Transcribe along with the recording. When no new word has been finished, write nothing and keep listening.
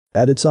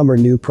At its summer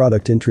new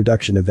product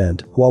introduction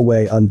event,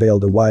 Huawei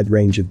unveiled a wide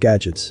range of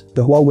gadgets.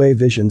 The Huawei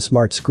Vision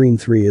Smart Screen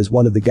 3 is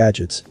one of the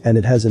gadgets, and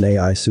it has an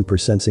AI super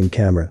sensing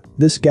camera.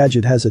 This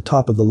gadget has a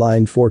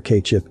top-of-the-line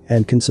 4K chip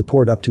and can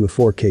support up to a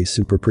 4K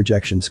super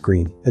projection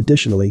screen.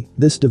 Additionally,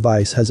 this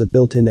device has a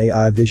built-in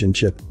AI vision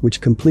chip, which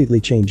completely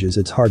changes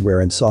its hardware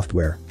and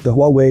software. The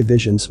Huawei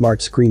Vision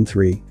Smart Screen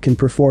 3 can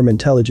perform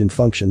intelligent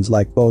functions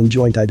like bone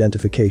joint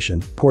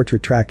identification,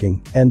 portrait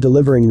tracking, and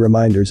delivering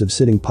reminders of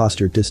sitting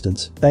posture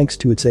distance, thanks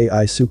to its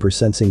AI super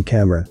sensing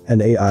camera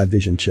and AI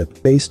vision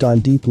chip. Based on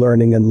deep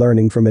learning and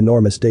learning from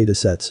enormous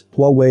datasets,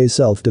 Huawei's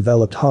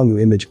self-developed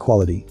Honghu image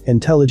quality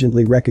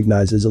intelligently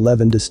recognizes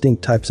 11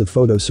 distinct types of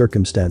photo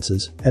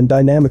circumstances and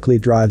dynamically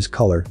drives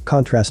color,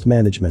 contrast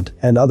management,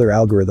 and other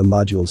algorithm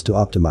modules to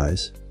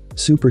optimize.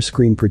 Super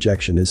screen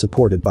projection is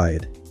supported by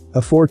it. A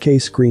 4K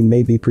screen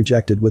may be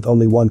projected with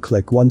only one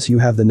click once you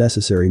have the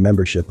necessary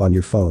membership on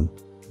your phone.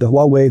 The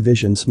Huawei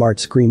Vision Smart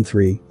Screen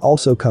 3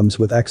 also comes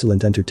with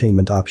excellent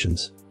entertainment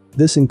options.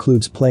 This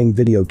includes playing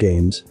video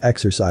games,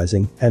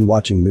 exercising, and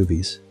watching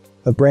movies.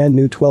 A brand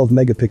new 12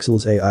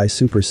 megapixels AI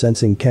super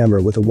sensing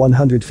camera with a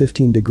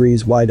 115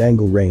 degrees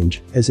wide-angle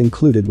range is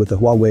included with the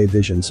Huawei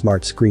Vision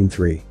Smart Screen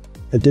 3.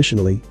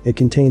 Additionally, it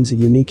contains a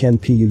unique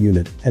NPU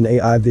unit, an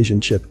AI vision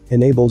chip,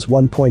 enables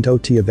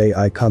 1.0 T of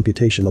AI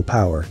computational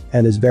power,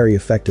 and is very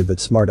effective at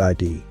Smart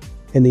ID.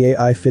 In the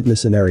AI fitness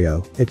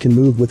scenario, it can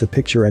move with a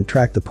picture and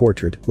track the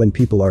portrait when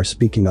people are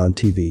speaking on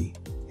TV.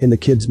 In the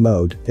kids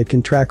mode, it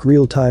can track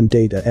real-time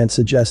data and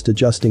suggest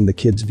adjusting the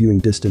kid's viewing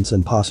distance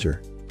and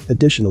posture.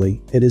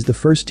 Additionally, it is the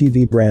first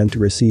TV brand to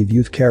receive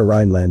Youth Care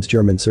Rhineland's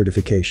German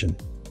certification.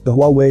 The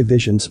Huawei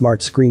Vision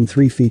Smart Screen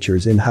 3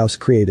 features in-house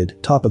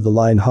created,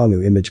 top-of-the-line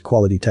Honghu image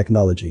quality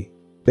technology.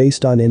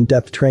 Based on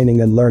in-depth training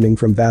and learning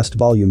from vast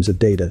volumes of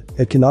data,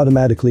 it can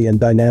automatically and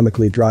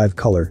dynamically drive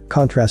color,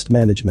 contrast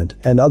management,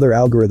 and other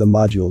algorithm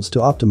modules to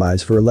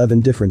optimize for 11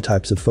 different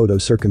types of photo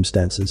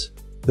circumstances.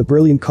 The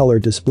brilliant color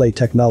display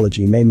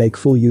technology may make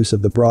full use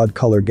of the broad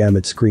color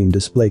gamut screen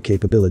display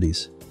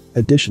capabilities.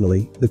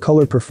 Additionally, the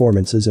color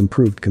performance is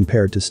improved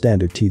compared to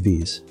standard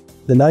TVs.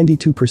 The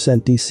 92%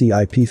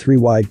 DCI-P3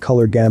 wide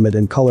color gamut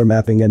and color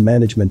mapping and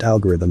management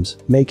algorithms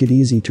make it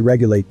easy to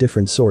regulate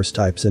different source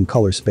types and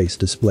color space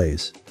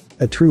displays.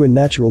 A true and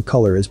natural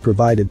color is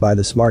provided by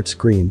the smart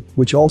screen,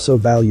 which also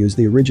values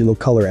the original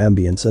color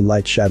ambience and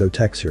light shadow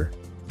texture.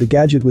 The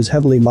gadget was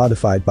heavily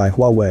modified by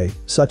Huawei,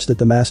 such that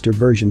the master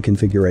version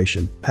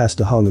configuration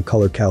passed a Honghu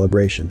color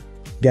calibration.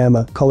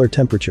 Gamma, color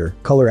temperature,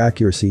 color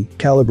accuracy,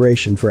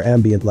 calibration for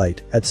ambient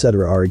light,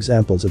 etc. are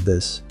examples of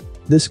this.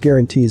 This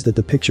guarantees that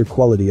the picture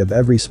quality of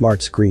every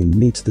smart screen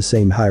meets the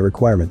same high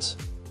requirements.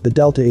 The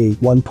Delta E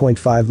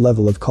 1.5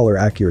 level of color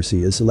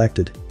accuracy is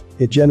selected.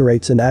 It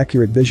generates an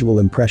accurate visual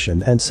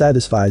impression and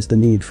satisfies the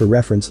need for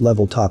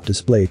reference-level top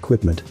display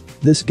equipment.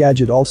 This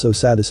gadget also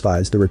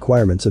satisfies the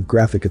requirements of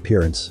graphic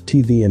appearance,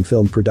 TV and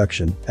film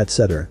production,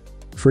 etc.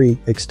 Free,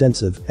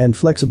 extensive, and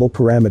flexible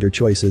parameter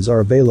choices are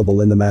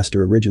available in the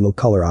master original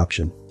color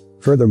option.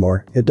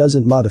 Furthermore, it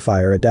doesn't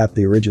modify or adapt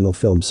the original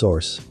film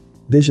source.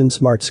 Vision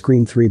Smart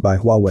Screen 3 by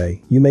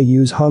Huawei. You may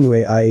use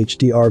Honghu AI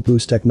HDR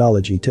Boost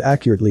technology to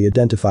accurately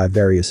identify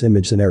various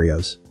image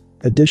scenarios.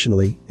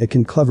 Additionally, it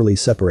can cleverly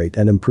separate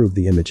and improve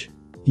the image.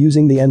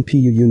 Using the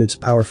NPU unit's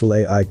powerful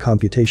AI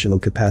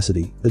computational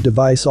capacity, the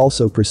device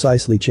also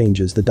precisely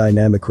changes the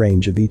dynamic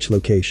range of each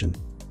location.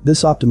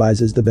 This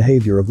optimizes the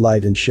behavior of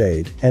light and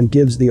shade and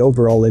gives the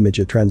overall image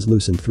a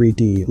translucent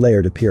 3D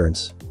layered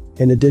appearance.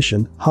 In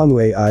addition,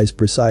 Honghu AI's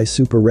precise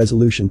super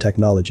resolution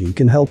technology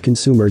can help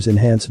consumers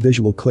enhance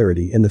visual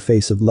clarity in the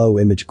face of low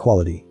image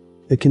quality.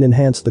 It can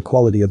enhance the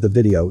quality of the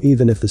video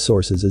even if the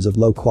source is of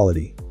low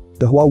quality.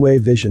 The Huawei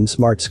Vision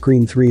Smart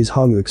Screen 3's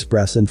Honghu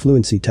Express and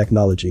Fluency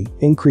technology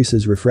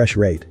increases refresh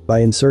rate by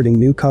inserting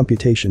new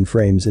computation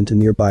frames into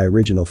nearby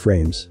original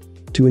frames.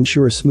 To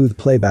ensure smooth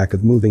playback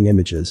of moving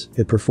images,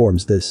 it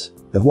performs this.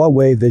 The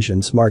Huawei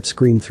Vision Smart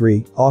Screen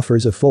 3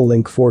 offers a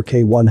full-length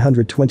 4K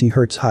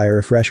 120Hz high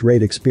refresh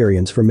rate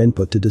experience from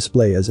input to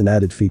display as an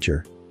added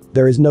feature.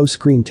 There is no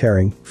screen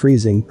tearing,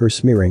 freezing, or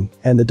smearing,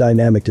 and the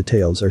dynamic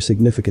details are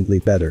significantly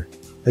better.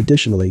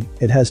 Additionally,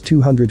 it has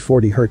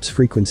 240Hz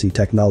frequency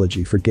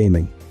technology for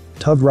gaming.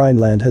 TÜV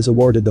Rheinland has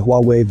awarded the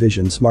Huawei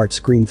Vision Smart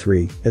Screen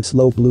 3 its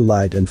low blue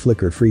light and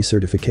flicker-free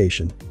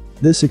certification.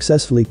 This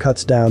successfully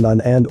cuts down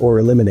on and/or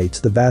eliminates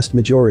the vast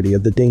majority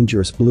of the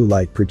dangerous blue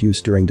light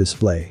produced during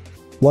display.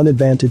 One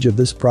advantage of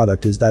this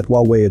product is that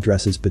Huawei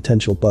addresses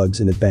potential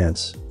bugs in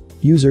advance.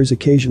 Users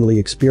occasionally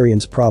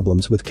experience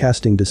problems with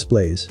casting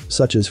displays,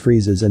 such as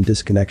freezes and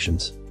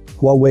disconnections.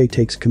 Huawei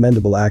takes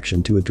commendable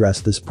action to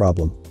address this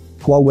problem.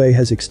 Huawei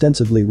has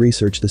extensively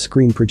researched the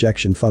screen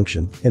projection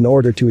function in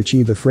order to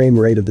achieve a frame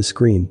rate of the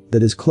screen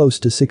that is close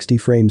to 60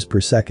 frames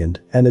per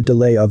second and a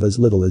delay of as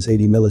little as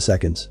 80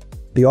 milliseconds.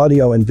 The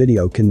audio and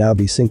video can now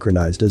be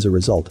synchronized as a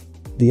result.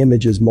 The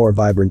image is more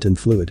vibrant and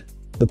fluid.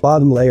 The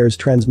bottom layer's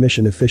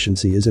transmission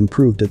efficiency is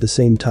improved at the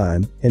same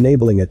time,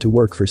 enabling it to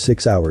work for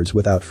 6 hours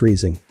without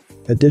freezing.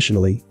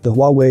 Additionally, the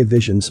Huawei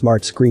Vision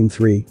Smart Screen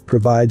 3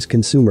 provides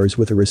consumers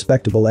with a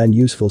respectable and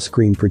useful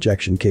screen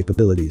projection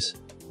capabilities.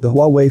 The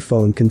Huawei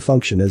phone can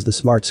function as the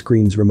smart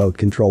screen's remote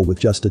control with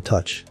just a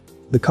touch.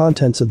 The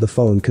contents of the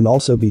phone can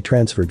also be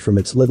transferred from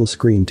its little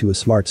screen to a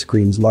smart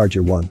screen's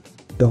larger one.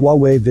 The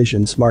Huawei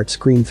Vision Smart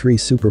Screen 3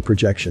 Super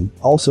Projection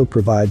also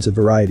provides a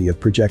variety of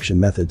projection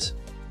methods.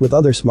 With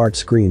other smart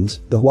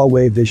screens, the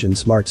Huawei Vision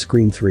Smart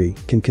Screen 3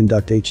 can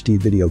conduct HD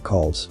video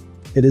calls.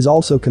 It is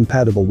also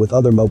compatible with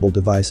other mobile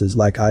devices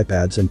like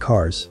iPads and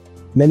cars.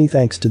 Many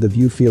thanks to the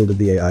view field of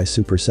the AI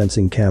Super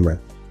Sensing camera.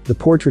 The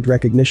portrait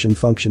recognition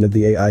function of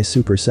the AI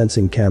Super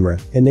Sensing camera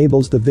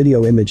enables the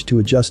video image to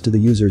adjust to the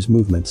user's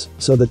movements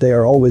so that they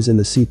are always in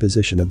the C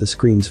position of the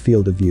screen's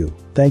field of view.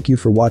 Thank you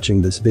for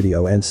watching this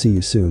video and see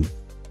you soon.